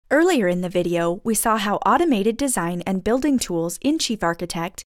Earlier in the video, we saw how automated design and building tools in Chief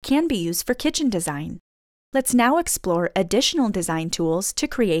Architect can be used for kitchen design. Let's now explore additional design tools to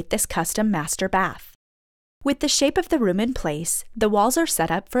create this custom master bath. With the shape of the room in place, the walls are set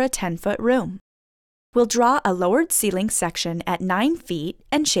up for a 10-foot room. We'll draw a lowered ceiling section at 9 feet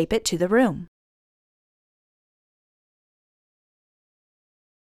and shape it to the room.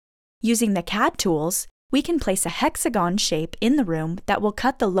 Using the CAD tools, we can place a hexagon shape in the room that will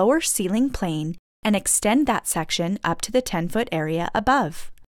cut the lower ceiling plane and extend that section up to the 10-foot area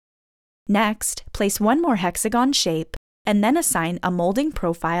above. Next, place one more hexagon shape and then assign a molding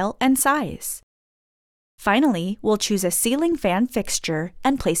profile and size. Finally, we'll choose a ceiling fan fixture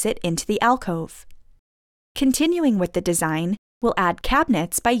and place it into the alcove. Continuing with the design, we'll add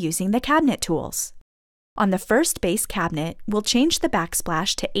cabinets by using the cabinet tools. On the first base cabinet, we'll change the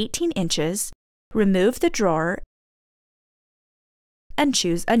backsplash to 18 inches, remove the drawer, and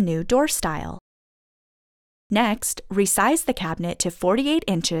choose a new door style. Next, resize the cabinet to 48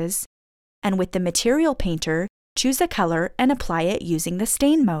 inches, and with the material painter, choose a color and apply it using the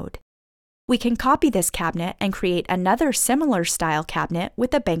stain mode. We can copy this cabinet and create another similar style cabinet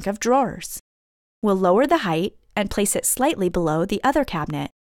with a bank of drawers. We'll lower the height and place it slightly below the other cabinet.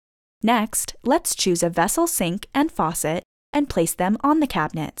 Next, let's choose a vessel sink and faucet and place them on the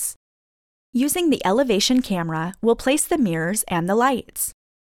cabinets. Using the elevation camera, we'll place the mirrors and the lights.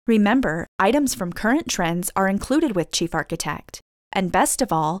 Remember, items from current trends are included with Chief Architect. And best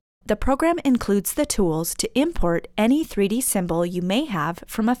of all, the program includes the tools to import any 3D symbol you may have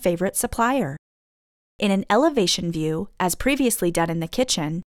from a favorite supplier. In an elevation view, as previously done in the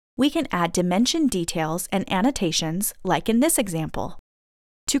kitchen, we can add dimension details and annotations like in this example.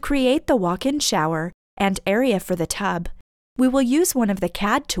 To create the walk-in shower and area for the tub, we will use one of the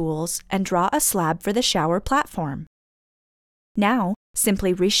CAD tools and draw a slab for the shower platform. Now,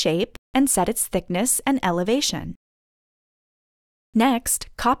 simply reshape and set its thickness and elevation. Next,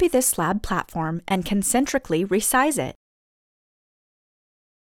 copy this slab platform and concentrically resize it.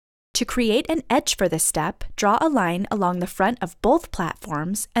 To create an edge for this step, draw a line along the front of both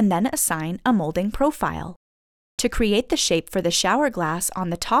platforms and then assign a molding profile. To create the shape for the shower glass on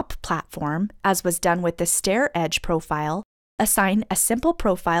the top platform, as was done with the stair edge profile, assign a simple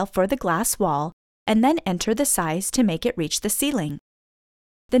profile for the glass wall and then enter the size to make it reach the ceiling.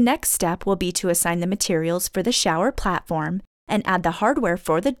 The next step will be to assign the materials for the shower platform and add the hardware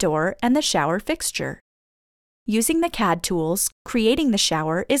for the door and the shower fixture. Using the CAD tools, creating the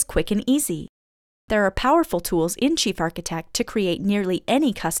shower is quick and easy. There are powerful tools in Chief Architect to create nearly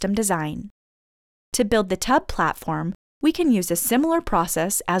any custom design. To build the tub platform, we can use a similar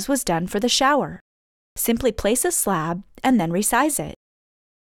process as was done for the shower. Simply place a slab and then resize it.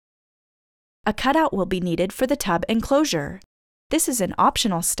 A cutout will be needed for the tub enclosure. This is an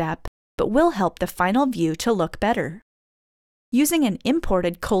optional step, but will help the final view to look better. Using an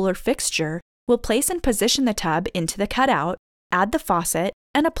imported Kohler fixture, we'll place and position the tub into the cutout, add the faucet,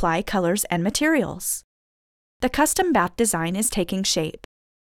 and apply colors and materials. The custom bath design is taking shape.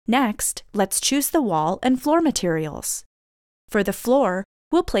 Next, let's choose the wall and floor materials. For the floor,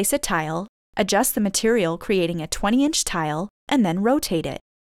 we'll place a tile, adjust the material creating a 20-inch tile, and then rotate it.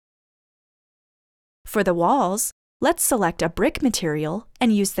 For the walls, let's select a brick material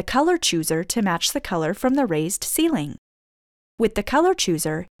and use the color chooser to match the color from the raised ceiling. With the color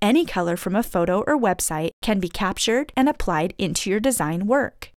chooser, any color from a photo or website can be captured and applied into your design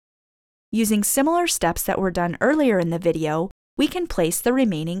work. Using similar steps that were done earlier in the video, we can place the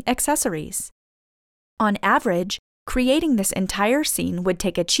remaining accessories. On average, creating this entire scene would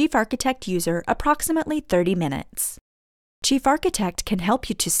take a Chief Architect user approximately 30 minutes. Chief Architect can help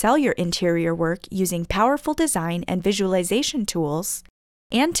you to sell your interior work using powerful design and visualization tools,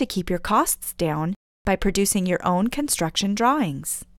 and to keep your costs down by producing your own construction drawings.